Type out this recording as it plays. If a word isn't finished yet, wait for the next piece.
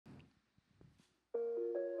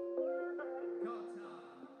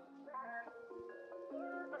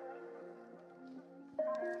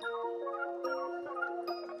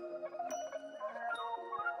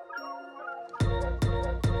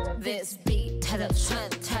This beat 太老串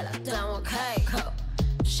太老，当我开口，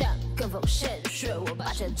想跟风现学，我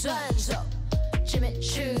把钱赚走。Give me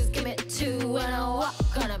shoes, give me two, when I walk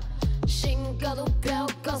on them。新高度标，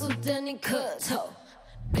高速等你磕头。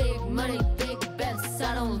Big money, big bets,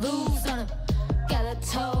 I don't lose on them。盖了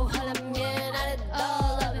头，喝了面 ，I did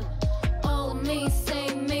all of them。All of me,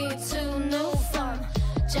 say me to new form。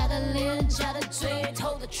假的脸，假的嘴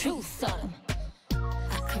，told the truth on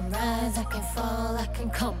them。I can rise, I can fall, I can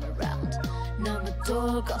come around。那么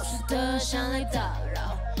多搞事的想来打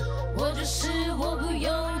扰，我就是我，不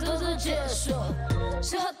用多做解说。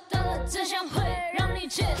时候到了，真相会让你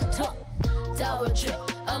解脱。到我去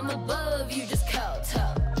 ，I'm above you, just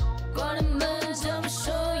kowtow。关了门这么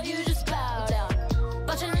说 ，you just bow down。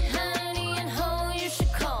抱歉，和你眼红 ，you should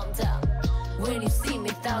calm down。When you see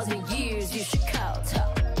me 1,000 years, you should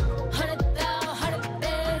kowtow。100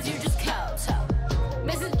 beds, you just kowtow。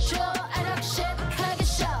每次就爱到 shit， 开个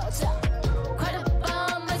小灶。快点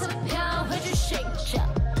帮买车票回去醒觉。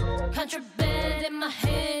Contraband in my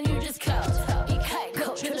hand, you just kowtow。一开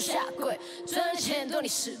口全都下跪，赚的钱多你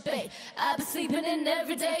10倍。I've been sleeping in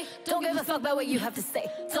every day. Don't give a fuck about what you have to say.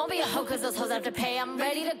 Don't be a hoe, cause those hoes have to pay. I'm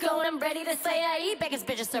ready to go and I'm ready to say I eat bacon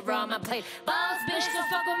bitches serve on my plate. Boss bitch, don't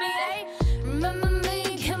fuck with me, eh? Remember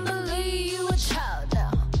me, can't believe you a child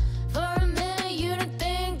now. For a minute, you didn't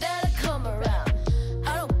think that I'd come around.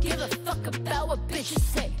 I don't give a fuck about what bitches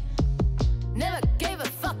say. Never gave a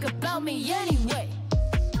fuck about me anyway.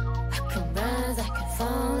 I can rise, I can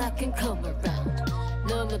fall, I can come around.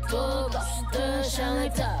 那么多搞事的想来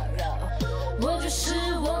打扰，我就是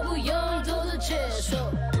我，不用多做解说。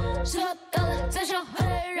时候到了，真相会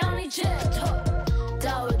让你解脱。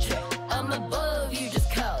到我去 ，I'm above you, just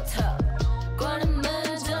kowtow。关了门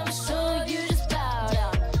这么说 ，you just bow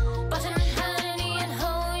down。抱歉，和你眼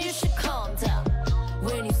红 ，you should calm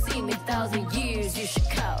down。When you see me 1,000 years, you should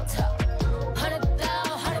kowtow。100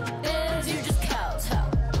 beds, you just kowtow。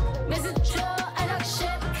每次就爱到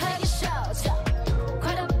shit， 开个小灶。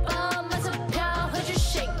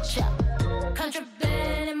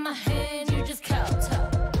Contraband in my hand, you just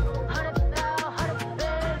kowtow。100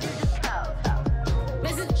 beds, you just kowtow。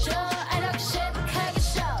每次就爱到 shit， 开个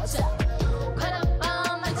小灶。快到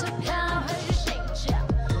帮买车票回去醒觉。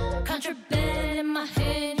Contraband in my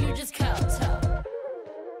hand, you just kowtow。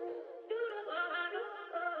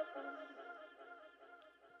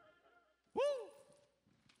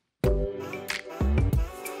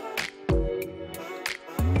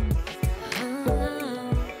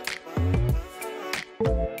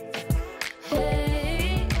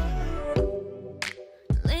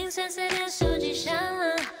4点手机响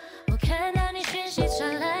了，我看到你讯息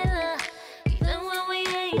传来了，你问我我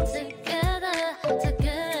愿意together。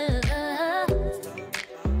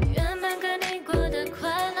原本跟你过得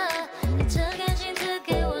快乐，这感情只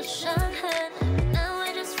给我伤痕。Now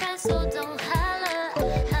we just friends, so don't holla。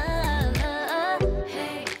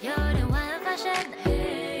嘿，有点晚发现，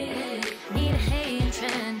嘿，你的黑眼圈，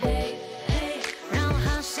嘿，让我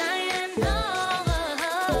好想远走。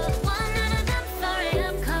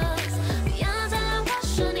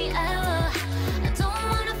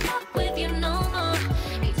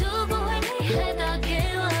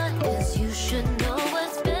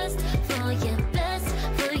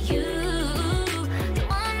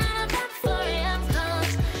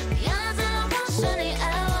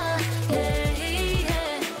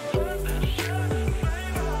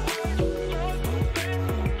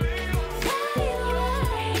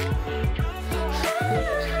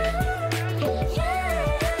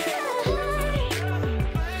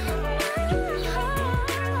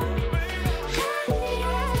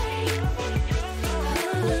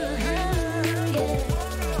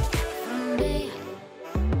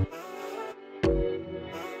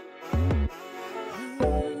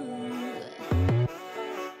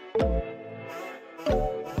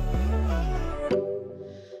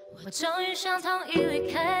我终于想同意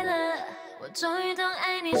离开了，我终于懂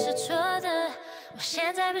爱你是错的，我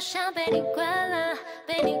现在不想被你管了，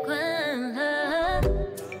被你管了。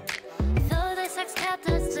Though the sex kept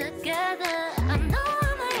us together, I know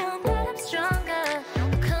on my own that I'm stronger.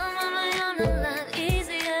 Come on my own a lot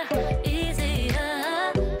easier,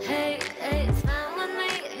 easier. Hey, hey, it's fine with me.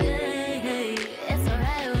 Hey, hey, it's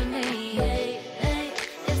alright with me. Hey, hey,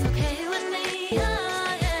 it's okay with me. Oh,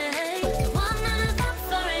 yeah. You wanna fuck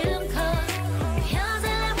for real, cause 不要再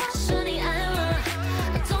来我说你爱我。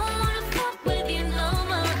I don't wanna fuck with you no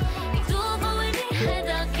more. 你如果为你还打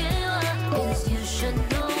给我。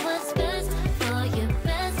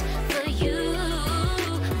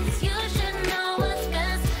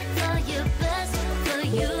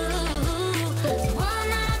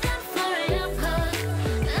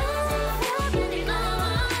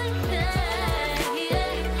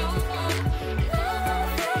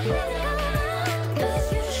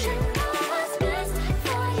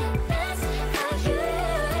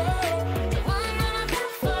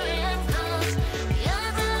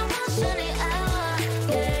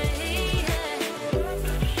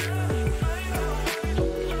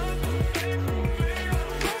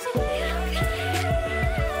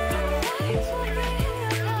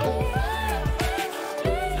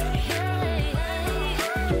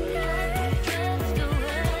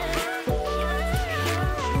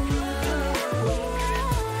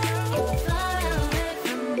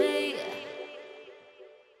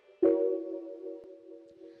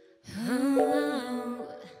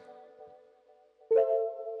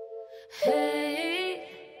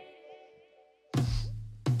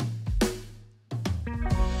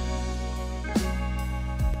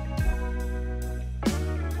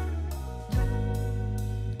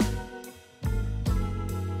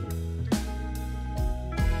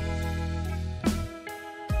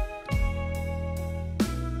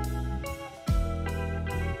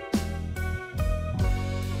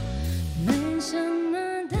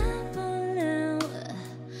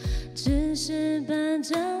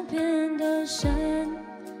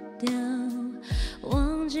掉，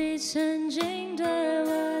忘记曾经对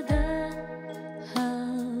我的好，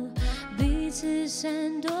彼此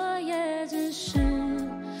闪躲也只是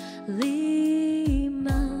礼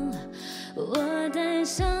貌。我戴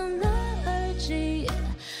上了耳机，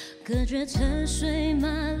隔绝车水马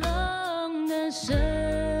龙的声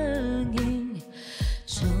音，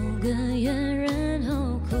抽根烟，然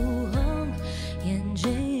后哭红眼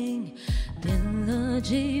睛，编了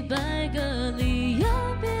几百个理由，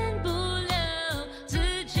变不了自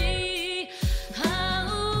己。好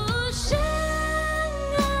想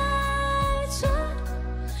爱错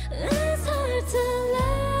 ，It's hard to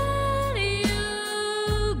let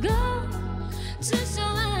you go。至少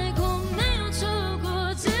爱过，没有错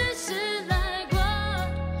过，只是来过。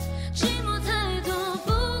寂寞太多，不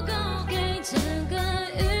够给整个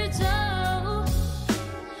宇宙。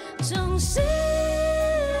总是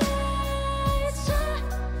爱错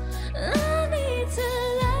 ，I need to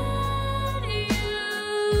let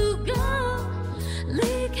you go。离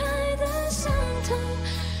开的伤痛，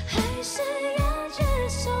还是要接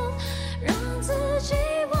受，让自己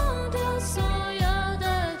忘掉所有的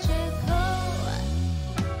借口。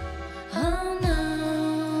Oh no,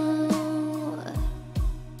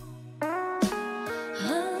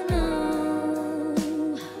 oh no,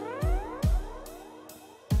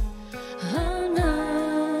 oh no,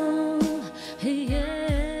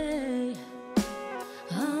 yeah,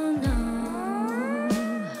 oh no。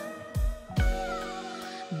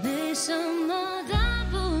没什么大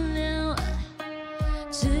不了，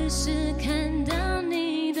只是看到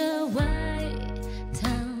你的外套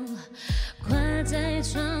挂在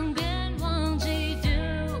床边，忘记丢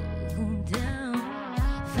掉，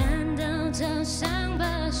翻到早上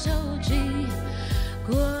把手机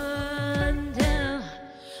关掉。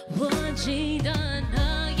我记得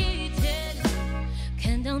那一天，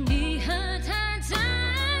看到你和他站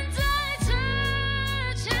在车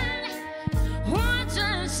前，我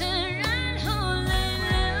转身，然后泪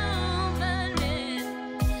流满脸，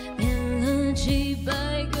编了几百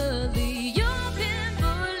个理由，骗不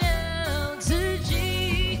了自己。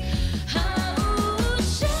好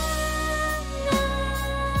想爱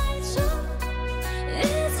错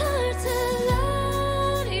 ，It's hard to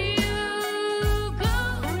let you go。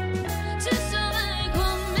至少爱过，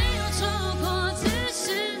没有错过，只是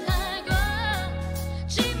来过。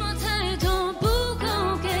寂寞太多，不够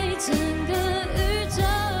给整个宇宙。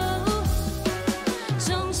总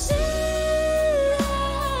是爱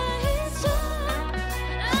错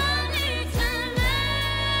 ，I need to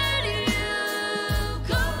let you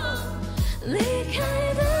go。离开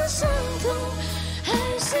的伤痛，还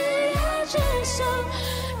是要接受，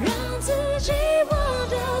让自己忘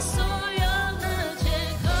掉所有的借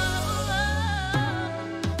口。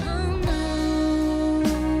Oh no,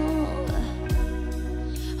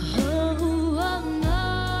 oh no，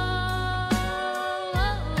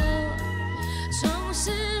 总是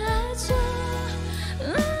爱错。Oh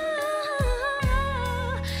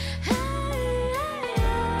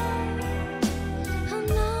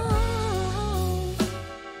no,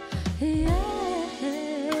 yeah，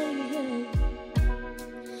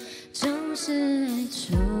 总是爱错。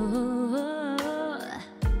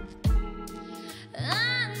I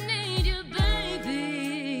need you,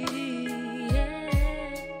 baby, yeah.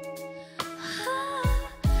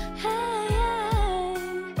 Hey,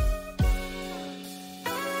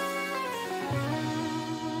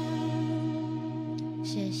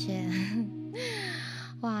 谢谢。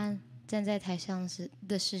哇，站在台上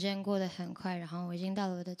的时间过得很快，然后我已经到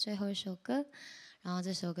了我的最后一首歌，然后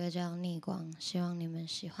这首歌叫《逆光》，希望你们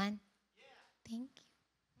喜欢。Thank you。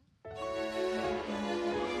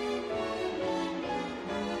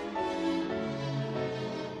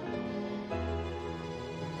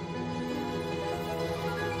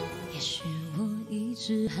也许我一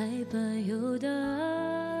直害怕有答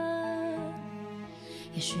案，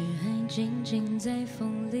也许还静静在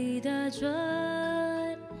风里打转。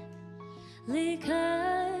离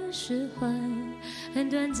开释怀，很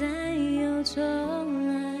短暂又重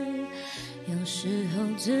来，有时候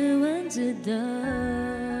只问自答。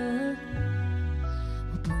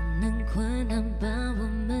我不能困难把我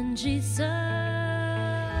们击散，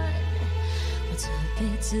我责备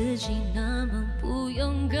自己那么不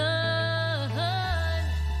勇敢。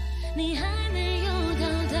你还没有到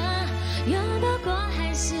达，拥抱过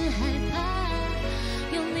还是害怕，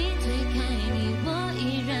用力推开你，我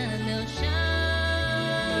依然留下。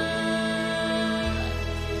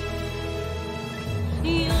有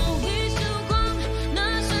一束光，那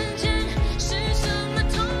瞬间是什么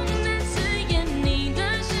痛难刺眼？你的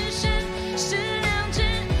视线是两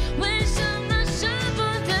件，为什么舍不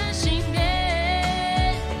得熄灭？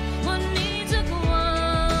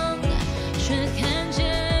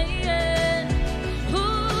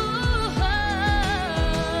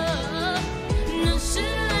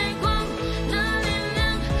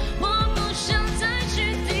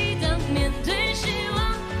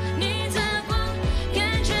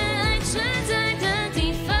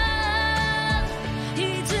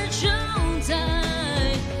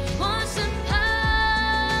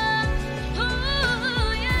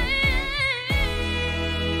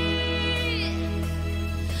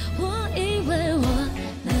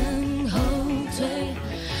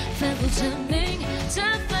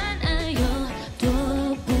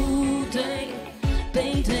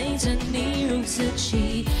自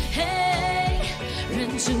己，嘿，忍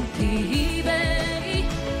住疲惫，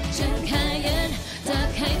睁开眼，打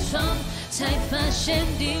开窗，才发现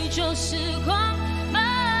地久时光。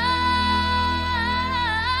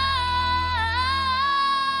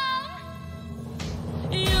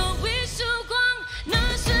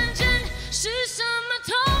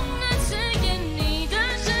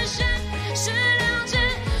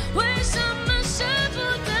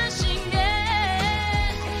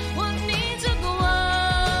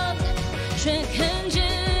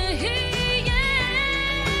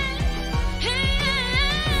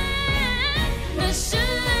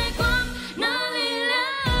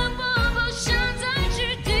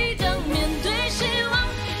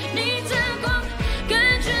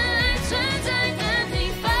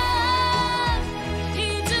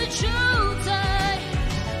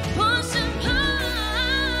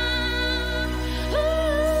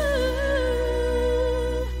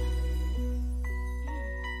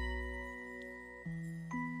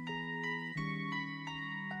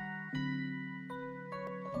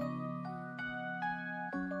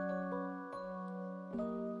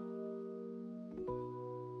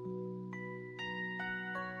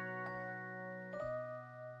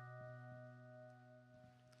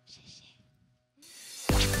谢谢。